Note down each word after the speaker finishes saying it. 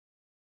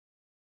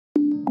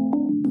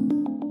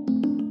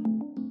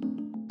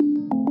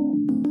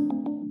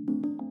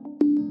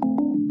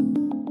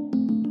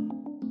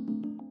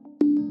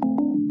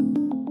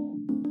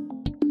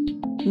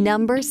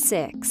Number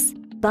 6.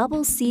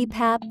 Bubble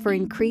CPAP for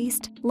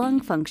increased lung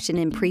function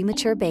in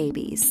premature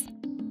babies.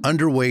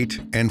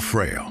 Underweight and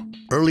frail,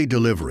 early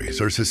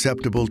deliveries are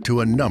susceptible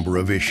to a number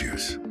of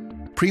issues.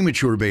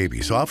 Premature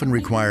babies often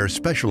require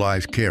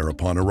specialized care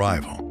upon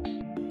arrival,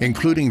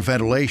 including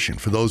ventilation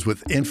for those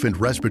with infant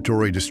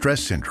respiratory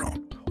distress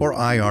syndrome, or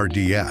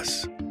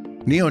IRDS.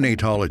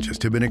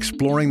 Neonatologists have been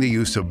exploring the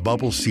use of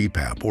bubble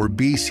CPAP or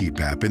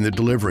b-CPAP in the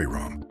delivery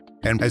room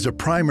and as a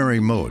primary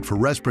mode for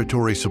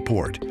respiratory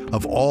support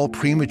of all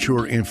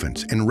premature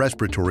infants in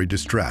respiratory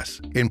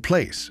distress, in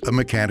place of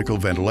mechanical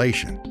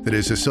ventilation that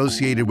is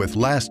associated with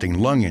lasting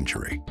lung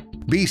injury.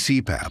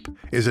 b-CPAP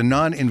is a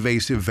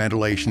non-invasive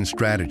ventilation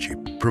strategy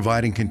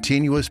providing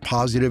continuous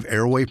positive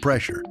airway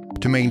pressure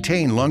to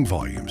maintain lung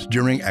volumes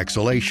during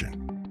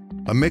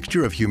exhalation. A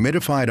mixture of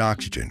humidified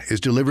oxygen is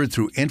delivered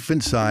through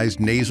infant-sized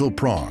nasal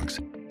prongs,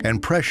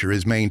 and pressure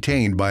is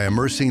maintained by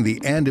immersing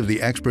the end of the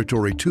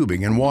expiratory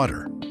tubing in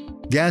water.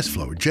 Gas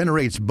flow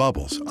generates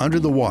bubbles under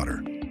the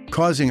water,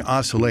 causing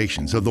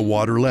oscillations of the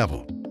water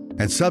level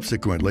and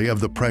subsequently of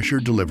the pressure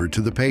delivered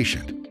to the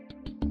patient.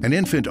 An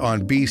infant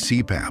on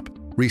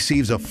b-CPAP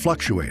receives a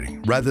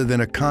fluctuating rather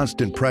than a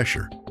constant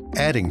pressure,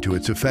 adding to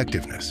its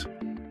effectiveness.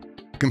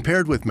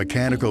 Compared with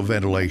mechanical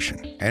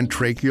ventilation and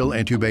tracheal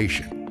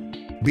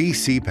intubation,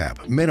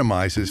 b-CPAP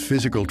minimizes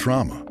physical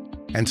trauma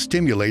and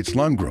stimulates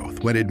lung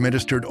growth when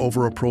administered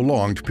over a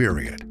prolonged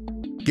period.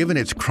 Given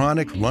its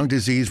chronic lung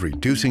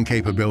disease-reducing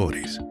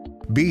capabilities,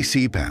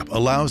 b-CPAP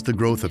allows the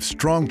growth of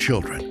strong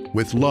children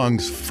with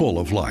lungs full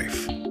of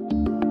life.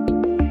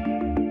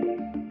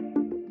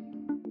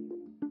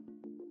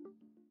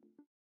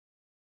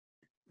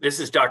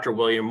 This is Dr.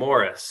 William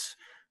Morris,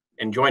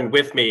 and joined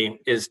with me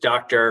is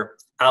Dr.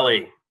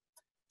 Aly,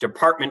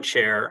 Department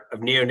Chair of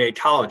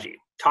Neonatology,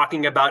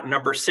 talking about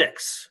number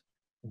 6,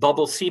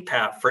 bubble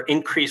CPAP for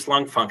increased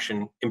lung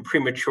function in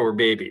premature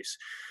babies.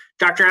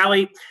 Dr.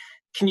 Aly,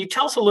 can you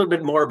tell us a little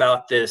bit more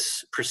about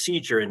this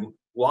procedure and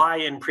why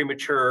in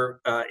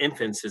premature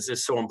infants is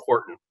this so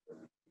important?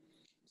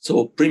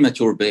 So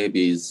premature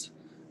babies,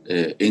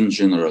 in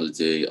general,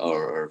 they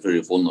are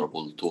very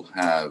vulnerable to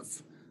have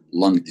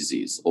lung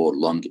disease or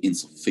lung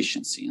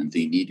insufficiency, and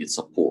they needed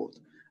support.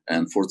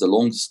 And for the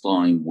longest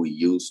time, we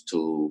used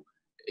to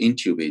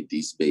intubate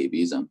these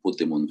babies and put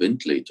them on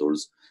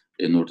ventilators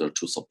in order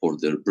to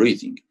support their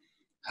breathing.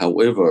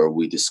 However,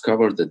 we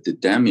discovered that the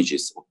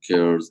damages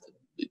occurred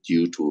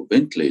due to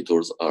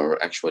ventilators are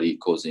actually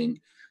causing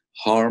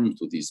harm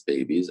to these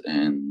babies,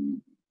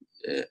 and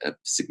a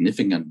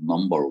significant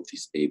number of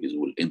these babies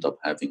will end up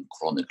having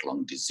chronic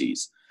lung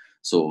disease.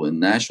 So in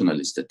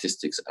national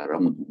statistics,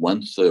 around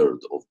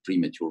 1/3 of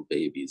premature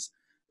babies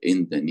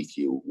in the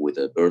NICU with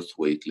a birth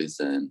weight less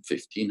than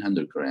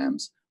 1,500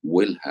 grams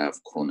will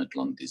have chronic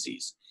lung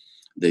disease.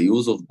 The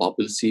use of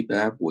bubble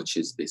CPAP, which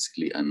is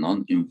basically a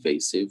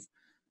non-invasive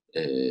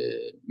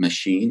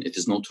machine. It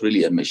is not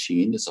really a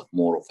machine, it's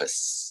more of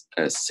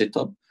a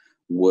setup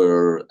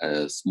where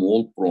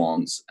small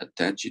prongs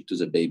attach it to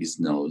the baby's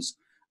nose,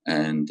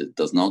 and it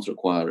does not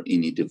require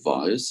any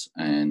device,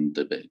 and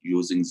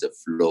using the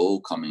flow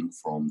coming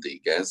from the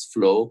gas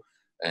flow,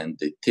 and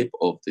the tip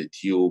of the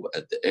tube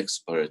at the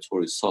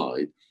expiratory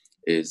side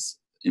is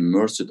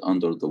immersed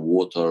under the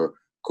water,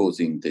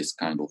 causing this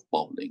kind of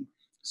bubbling.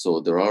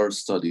 So there are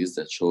studies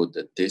that show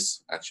that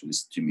this actually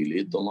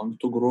stimulates the lung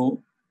to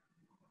grow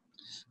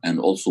and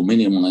also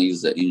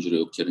minimize the injury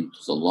occurring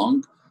to the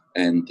lung.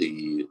 And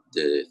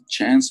the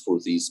chance for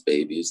these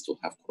babies to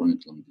have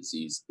chronic lung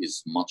disease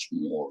is much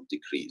more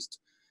decreased.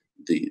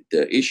 The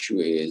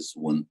issue is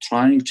when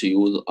trying to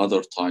use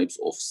other types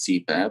of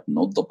CPAP,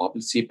 not the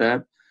bubble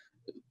CPAP,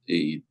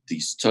 the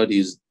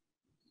studies,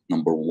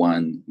 number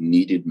one,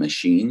 needed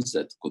machines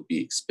that could be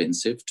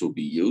expensive to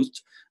be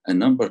used, and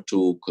number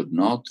two, could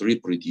not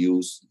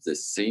reproduce the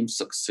same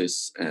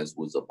success as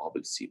with the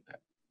bubble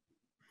CPAP.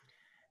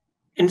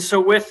 And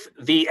so with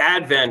the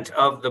advent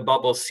of the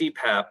bubble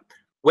CPAP,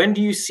 when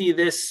do you see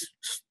this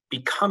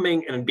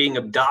becoming and being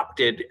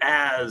adopted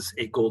as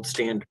a gold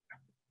standard?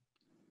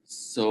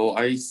 So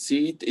I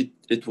see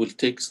it will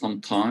take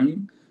some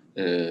time.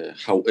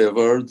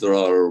 However, there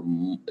are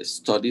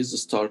studies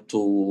start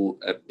to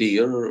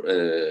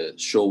appear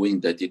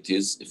showing that it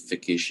is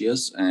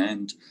efficacious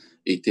and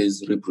it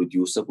is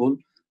reproducible.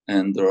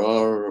 And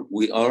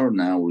we are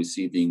now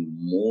receiving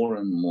more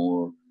and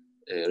more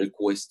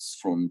requests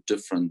from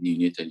different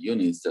neonatal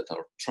units that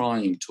are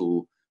trying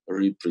to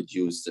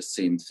reproduce the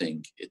same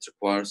thing. It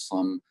requires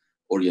some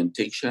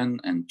orientation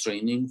and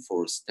training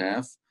for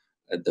staff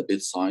at the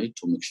bedside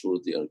to make sure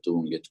they are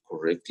doing it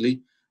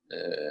correctly.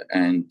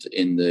 And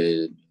in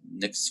the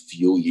next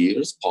few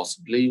years,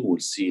 possibly, we'll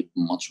see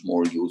much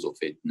more use of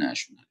it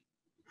nationally.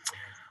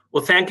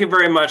 Well, thank you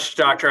very much,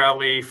 Dr.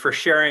 Aly, for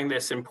sharing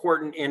this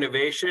important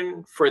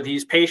innovation for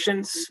these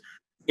patients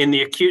in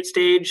the acute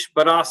stage,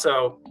 but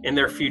also in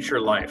their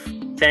future life.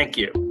 Thank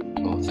you.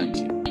 Oh, thank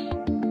you.